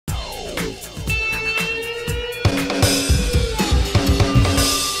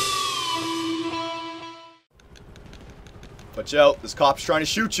Watch out. This cop's trying to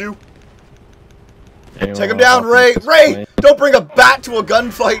shoot you. Anyone Take him down, Ray. Ray, don't bring a bat to a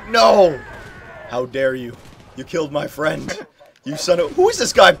gunfight. No. How dare you? You killed my friend. You son of... Who is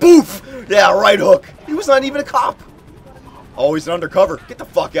this guy? Boof! Yeah, right hook. He was not even a cop. Oh, he's an undercover. Get the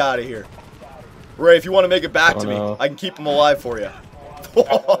fuck out of here. Ray, if you want to make it back to me, I can keep him alive for you.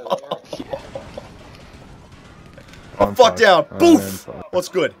 Oh, fuck down. Boof! What's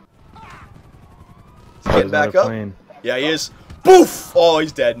good? He's getting back up? Yeah, he is. Boof! Oh,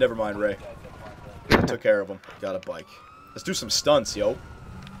 he's dead. Never mind, Ray. I took care of him. Got a bike. Let's do some stunts, yo.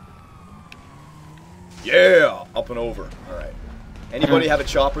 Yeah! Up and over. Alright. Anybody have a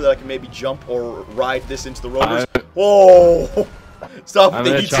chopper that I can maybe jump or ride this into the rotors? Whoa! Stop with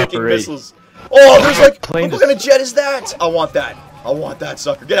the heat-seeking missiles. Oh, there's like... What kind of jet is that? I want that. I want that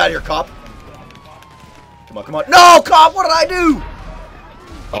sucker. Get out of here, cop. Come on, come on. No, cop! What did I do?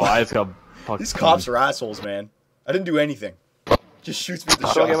 Oh, I just got fucked. These cops are assholes, man. I didn't do anything. Just shoots me with the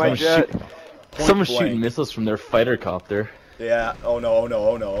shotgun. Someone's shooting missiles from their fighter copter. Yeah. Oh no, oh no,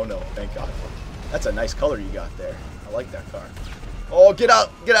 oh no, oh no. Thank God. That's a nice color you got there. I like that car. Oh, get out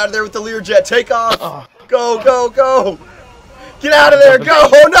of there with the Learjet. Take off. Oh. Go, go, go. Get out of there. Go.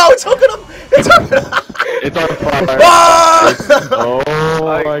 Oh no, it's hooking him. It's hooking him. It's on fire. Oh,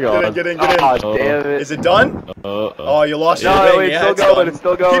 oh my God. Get in, get in, get in. Oh, damn it. Is it done? Oh, you lost your thing. No, it's still going. It's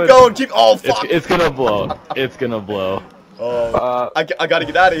still going. Keep going. Keep. Oh, fuck. It's gonna blow. It's gonna blow. Oh, I gotta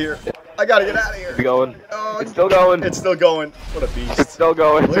get out of here. I gotta get out of here. It's going. Oh, it's still going. It's still going. What a beast. It's still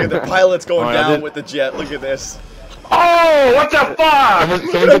going. Look at the pilot's going down with the jet. Look at this. Oh, what the fuck?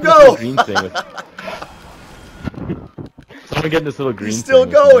 Someone get this green thing. Someone get this little green thing. He's still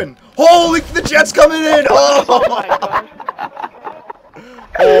going. Holy, the jet's coming in. Oh my God.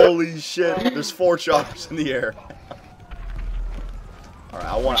 Holy shit. There's 4 choppers in the air. All right,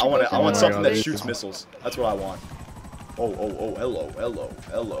 I want something that shoots missiles. That's what I want. Oh,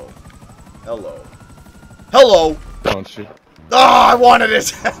 hello. Don't shoot. Oh, I wanted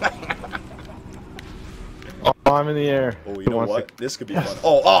it. Oh, I'm in the air. Oh, you know what? This could be fun.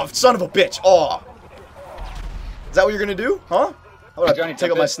 Oh, son of a bitch. Oh. Is that what you're gonna do? Huh? How about I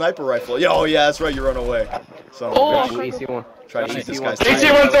take out my sniper rifle? Yeah, oh yeah, that's right. You run away. Son of a bitch. AC1. Try to eat this guy's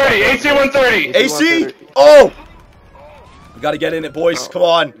AC-130. AC-130. AC. Oh. We gotta get in it, boys. Come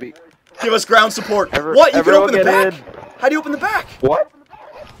on. Give us ground support. What? You can open the back? How do you open the back? What?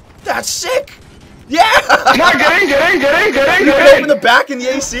 That's sick. Yeah! Come on, get in! You can open the back in the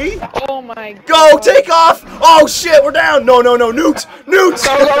AC? Oh my God. Go, take off! Oh shit, we're down! No, nukes! Nukes!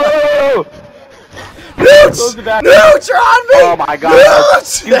 Go! Nukes! Nukes are on me! Oh my God,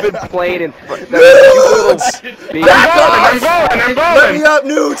 stupid plane in front. Nukes! Back off! I'm going! Let me up,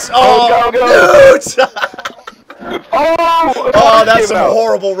 nukes! Oh, go. Nukes! Oh, that's some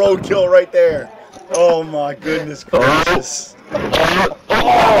horrible roadkill right there. Oh my goodness gracious. Newt,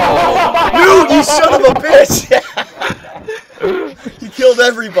 you son of a bitch! He killed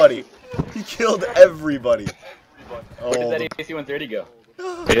everybody. He killed everybody. Where did that AC-130 go?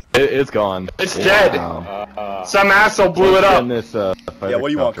 It's gone. It's dead. Some asshole blew it up. Yeah, what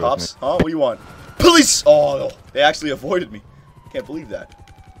do you want, cops? Huh? What do you want? Police! Oh, they actually avoided me. Can't believe that.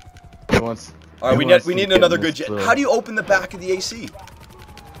 Alright, we need another good jet. How do you open the back of the AC?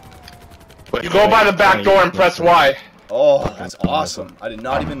 You go by the back door and press Y. Oh, that's awesome. I did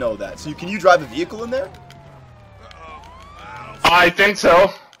not even know that. So can you drive a vehicle in there? I think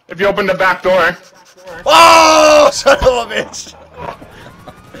so. If you open the back door. Oh, son of a bitch!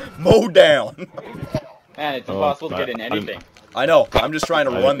 Mow down. Man, it's impossible to get in anything. I know. I'm just trying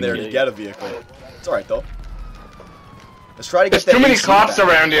to run there to get a vehicle. It's alright, though. Let's try to get that. There's too many cops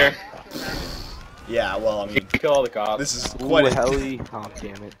around here. Yeah, well, I mean, kill all the cops. This is quite a heli. Oh,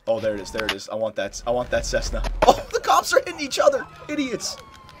 damn it. Oh, there it is. There it is. I want that. I want that Cessna. Oh, the cops are hitting each other. Idiots.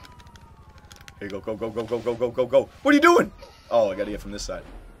 Here you go. Go. What are you doing? Oh, I gotta get from this side.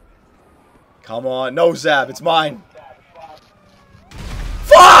 Come on. No, Zab. It's mine.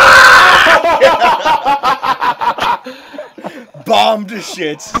 Fuck! Bombed to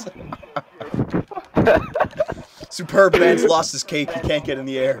shit. Superbman's lost his cape. He can't get in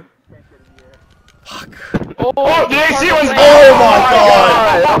the air. Fuck. Oh, the AC one's. Oh my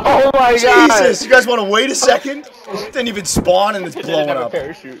God! Oh my God! Jesus! You guys want to wait a second? Didn't even spawn and it's blowing up.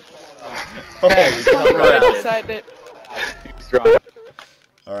 Parachute. All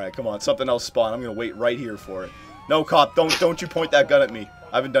right, come on. Something else spawn. I'm gonna wait right here for it. No, cop! Don't you point that gun at me.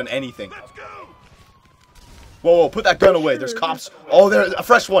 I haven't done anything. Whoa! Put that gun away. There's cops. Oh, there's a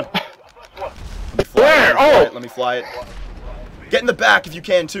fresh one. Where? Oh! Let me fly it. Get in the back if you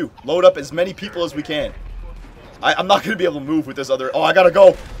can, too. Load up as many people as we can. I'm not going to be able to move with this other... Oh, I got to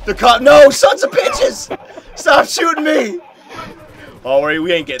go. The cop... No, sons of bitches! Stop shooting me! Oh,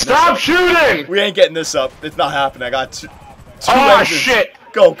 we ain't getting this Stop up. shooting! We ain't getting this up. It's not happening. I got two Oh, engines. shit!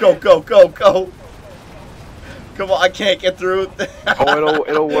 Go, go, go, go, go. Come on, I can't get through. Oh,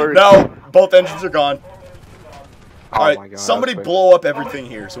 it'll work. No, both engines are gone. Oh All right, my God, somebody that's quick. blow up everything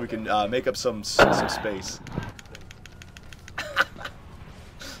here so we can make up some space.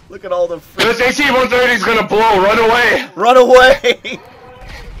 Look at all the. This AC-130 is gonna blow. Run away! Run away!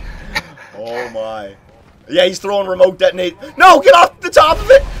 Oh my. Yeah, he's throwing remote detonate. No, get off the top of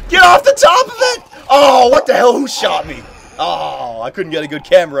it! Get off the top of it! Oh, what the hell? Who shot me? Oh, I couldn't get a good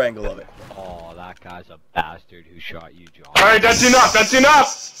camera angle of it. Oh, that guy's a bastard who shot you, John. Alright, that's enough. That's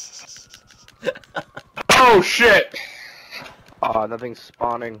enough! Oh, shit! Oh, nothing's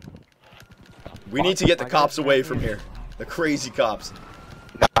spawning. We need to get the cops away from here. The crazy cops.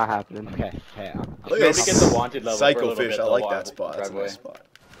 Not happening. Okay, hey, Look at Maybe this get the wanted level for a psycho little fish. bit, I they'll like walk that spot. That's a driveway. nice spot.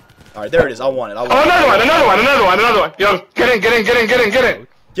 All right, there it is. I want it. I want Oh, it. another one, another one, another one, another one. Yo, get in, get in, get in, get in, get in.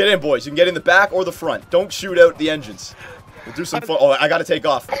 Get in, boys. You can get in the back or the front. Don't shoot out the engines. We'll do some fun. Oh, I gotta take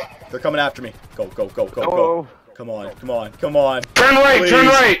off. They're coming after me. Go, go, go, go, go. Oh. Come on, come on, come on. Turn right, Please. turn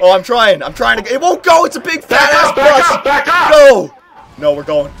right. Oh, I'm trying. I'm trying to. It won't go. It's a big fat ass Back bus. up, back up. Go. No, we're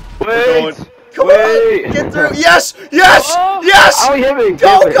going. We're Wait. going. Come Wait. on. Get through. Yes. Yes. Oh. Yes. Oh, he hit me.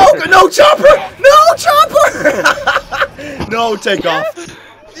 Go, Hit me. go, go. No chopper. No chopper. No, take off.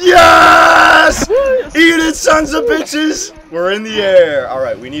 Yes. Eat it, sons of bitches. We're in the air. All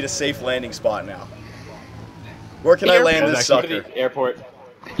right, we need a safe landing spot now. Where can I land this Go to sucker? the airport.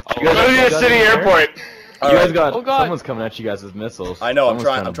 You guys Go to the got city in there? airport. All You guys right. got. Oh, God. Someone's coming at you guys with missiles. I know. I'm Someone's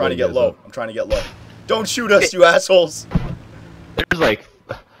trying to blow get you guys low. up. I'm trying to get low. Don't shoot us, you assholes. There's like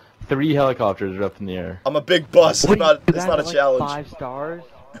 3 helicopters up in the air. I'm a big bus. What, It's you not guys a are like challenge. 5 stars?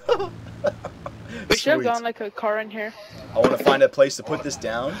 We should have Sweet. gone like a car in here. I want to find a place to put this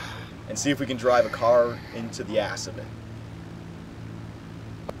down and see if we can drive a car into the ass of it.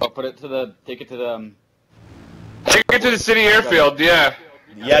 Oh, put it to the. Take it to the. Take it to the city airfield, yeah.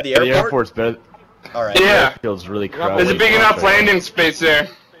 Yeah, the The airport? airport's better. All right. Yeah. Feels really crowded. There's a big enough landing space there.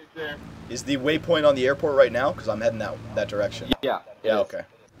 Is the waypoint on the airport right now? Because I'm heading that direction. Yeah. Yeah, okay.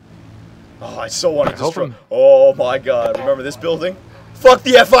 Oh, I so want to hope destroy. I'm- Oh my god. Remember this building? Fuck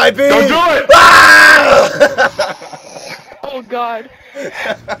the FIB! Don't do it! Ah! Oh God.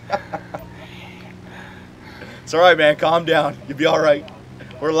 It's alright, man. Calm down. You'll be alright.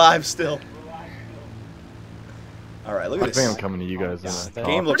 We're live still. Alright, look I at think I'm this. coming to you guys. The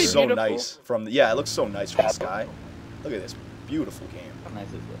game looks Pretty so beautiful. nice from the, yeah, it looks so nice from the sky. Look at this beautiful game. How nice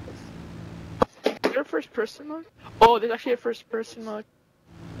is this? Is there a first person mode? Oh, there's actually a first person mode.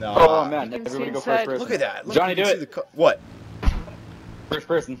 No, Oh man, You can everybody see go first inside. person. look at that. Look, Johnny, you can do see it. the what? First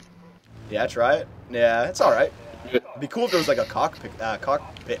person. Yeah, try it. Yeah, it's alright. It'd be cool if there was like a cockpit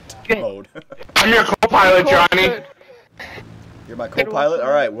mode. I'm your co-pilot, Johnny. Good. You're my co-pilot?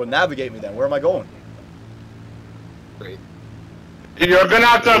 Alright, well navigate me then. Where am I going? Great. You're gonna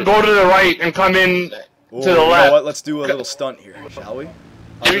have to go to the right and come in Ooh, to the you know left. what? Let's do a little stunt here, shall we?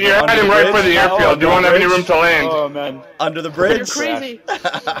 You're heading right for the airfield. You won't have any room to land. Oh man. Under the You're bridge? crazy.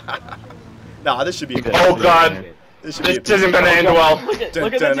 Nah, this should be a good Oh god. This should be This isn't gonna end well. Look at the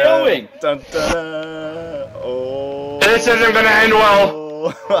tail wing. Oh. This isn't gonna end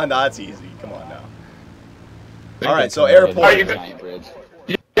well. Nah, that's easy. Come on now. Think Alright, they so come in airport. Are you- Giant bridge.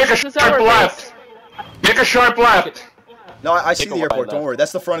 Make a sharp left. Make a sharp left. No, I see Take a the wide airport. Don't left. worry.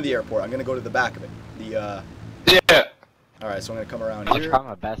 That's the front of the airport. I'm gonna go to the back of it. The Yeah. Alright, so I'm gonna come around I'll here. try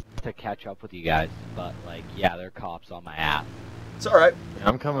my best to catch up with you guys, but like, yeah, there are cops on my ass. It's alright.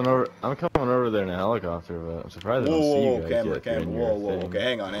 I'm coming over. I'm coming over there in a helicopter, but I'm surprised I don't see you Whoa, guys camera, yet. You're in camera. your Whoa, thing. okay,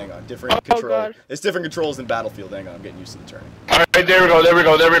 hang on. Different Oh, control. God. It's different controls than Battlefield. Hang on, I'm getting used to the turning. Alright, there we go, there we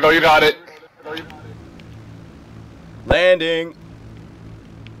go, there we go. You got it. Landing.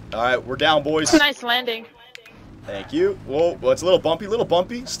 Alright, we're down, boys. Nice landing. Thank you. Whoa, well, it's a little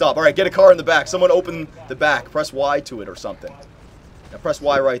bumpy. Stop. Alright, get a car in the back. Someone open the back. Press Y to it or something. Now press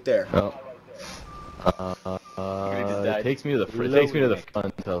Y right there. Oh. just It died. takes me to the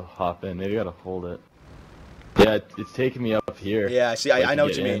front to hop in. Maybe I gotta hold it. Yeah, it's taking me up here. Yeah, see, so I know can what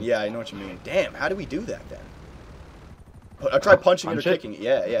you get mean. in. Yeah, I know what you mean. Damn, how do we do that then? I tried punching it or Punch it? kicking it.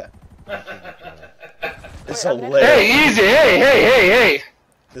 Yeah. This is Wait, hilarious. Hey, easy. Hey.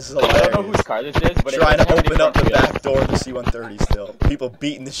 This is I don't know hilarious. whose car this is, but Trying it to doesn't have any open up the front wheels. back door of the C-130 still. People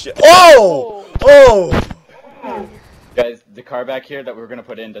beating the shit. Oh! Guys, the car back here that we were gonna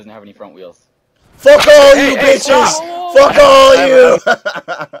put in doesn't have any front wheels. Fuck all you Hey, bitches! stop. Fuck all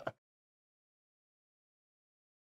you!